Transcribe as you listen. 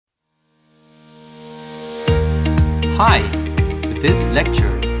Hi! This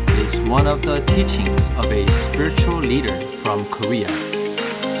lecture is one of the teachings of a spiritual leader from Korea,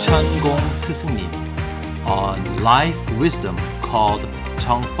 Cheon-gong 스승님, on life wisdom called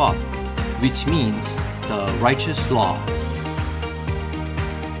정법, which means the righteous law.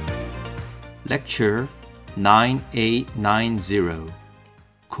 Lecture 9890,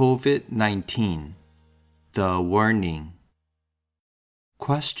 COVID-19, the warning.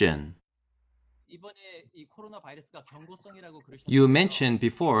 Question. You mentioned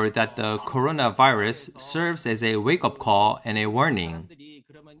before that the coronavirus serves as a wake-up call and a warning.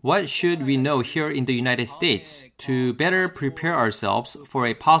 What should we know here in the United States to better prepare ourselves for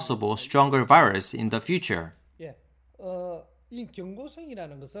a possible stronger virus in the future?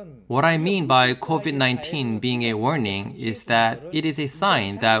 What I mean by COVID-19 being a warning is that it is a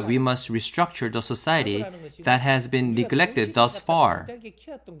sign that we must restructure the society that has been neglected thus far.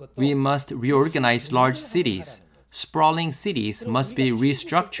 We must reorganize large cities. Sprawling cities must be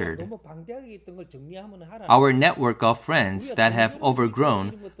restructured. Our network of friends that have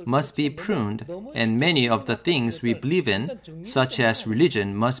overgrown must be pruned, and many of the things we believe in, such as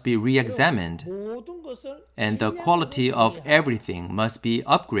religion, must be re-examined. And the quality of everything must be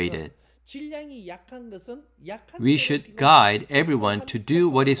upgraded. We should guide everyone to do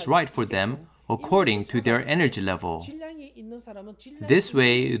what is right for them according to their energy level. This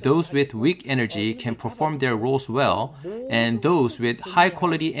way, those with weak energy can perform their roles well, and those with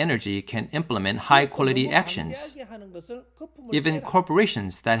high-quality energy can implement high-quality actions. Even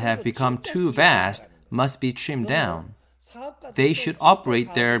corporations that have become too vast must be trimmed down. They should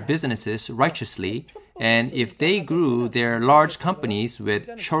operate their businesses righteously, and if they grew their large companies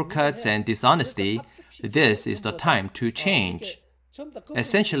with shortcuts and dishonesty, this is the time to change.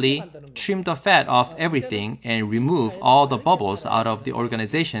 Essentially, trim the fat off everything and remove all the bubbles out of the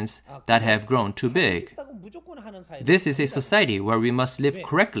organizations that have grown too big. This is a society where we must live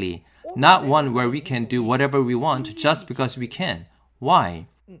correctly, not one where we can do whatever we want just because we can. Why?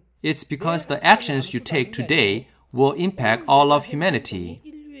 It's because the actions you take today will impact all of humanity.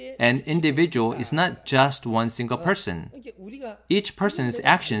 An individual is not just one single person. Each person's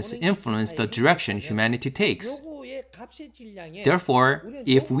actions influence the direction humanity takes. Therefore,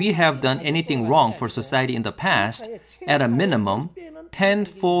 if we have done anything wrong for society in the past, at a minimum,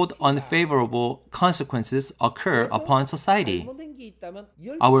 tenfold unfavorable consequences occur upon society.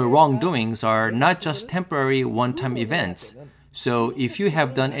 Our wrongdoings are not just temporary one-time events. So if you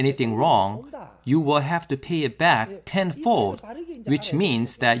have done anything wrong, you will have to pay it back tenfold, which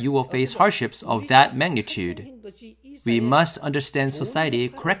means that you will face hardships of that magnitude. We must understand society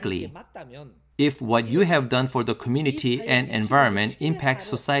correctly. If what you have done for the community and environment impacts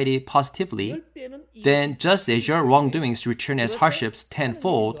society positively, then just as your wrongdoings return as hardships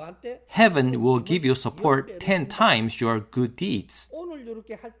tenfold, heaven will give you support 10 times your good deeds.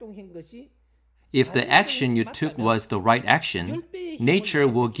 If the action you took was the right action, nature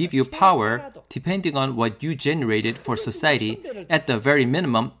will give you power depending on what you generated for society at the very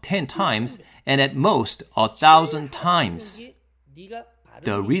minimum 10 times and at most 1,000 times.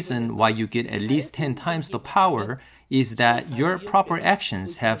 The reason why you get at least 10 times the power is that your proper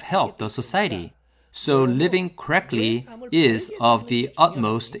actions have helped the society. So living correctly is of the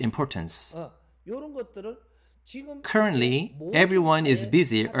utmost importance. Currently, everyone is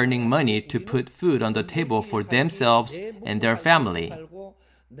busy earning money to put food on the table for themselves and their family.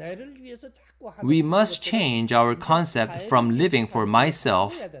 We must change our concept from living for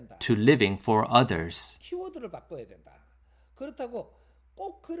myself to living for others.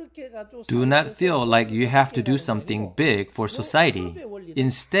 Do not feel like you have to do something big for society.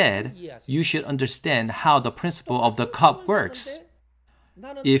 Instead, you should understand how the principle of the cup works.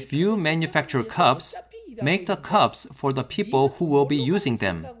 If you manufacture cups, make the cups for the people who will be using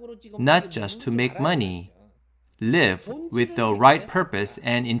them, not just to make money. Live with the right purpose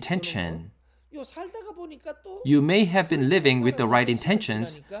and intention. You may have been living with the right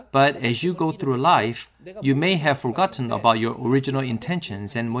intentions, but as you go through life, you may have forgotten about your original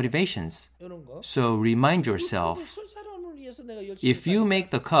intentions and motivations. So remind yourself. If you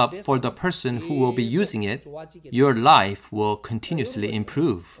make the cup for the person who will be using it, your life will continuously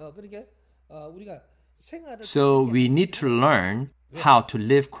improve. So we need to learn how to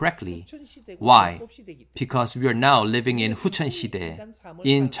live correctly. Why? Because we are now living in 후천 시대,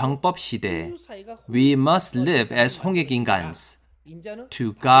 in 정법 시대. We must live as 홍익인간s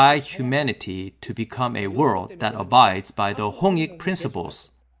to guide humanity to become a world that abides by the 홍익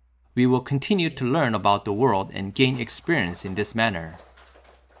principles. We will continue to learn about the world and gain experience in this manner.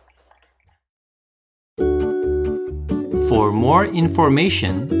 For more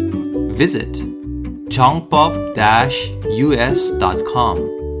information, visit 정법-us.com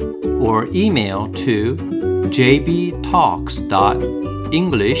or email to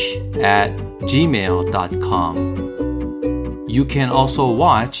jbtalks.english@gmail.com. You can also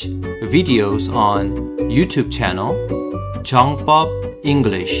watch videos on YouTube channel 정법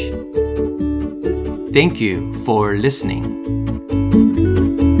English. Thank you for listening.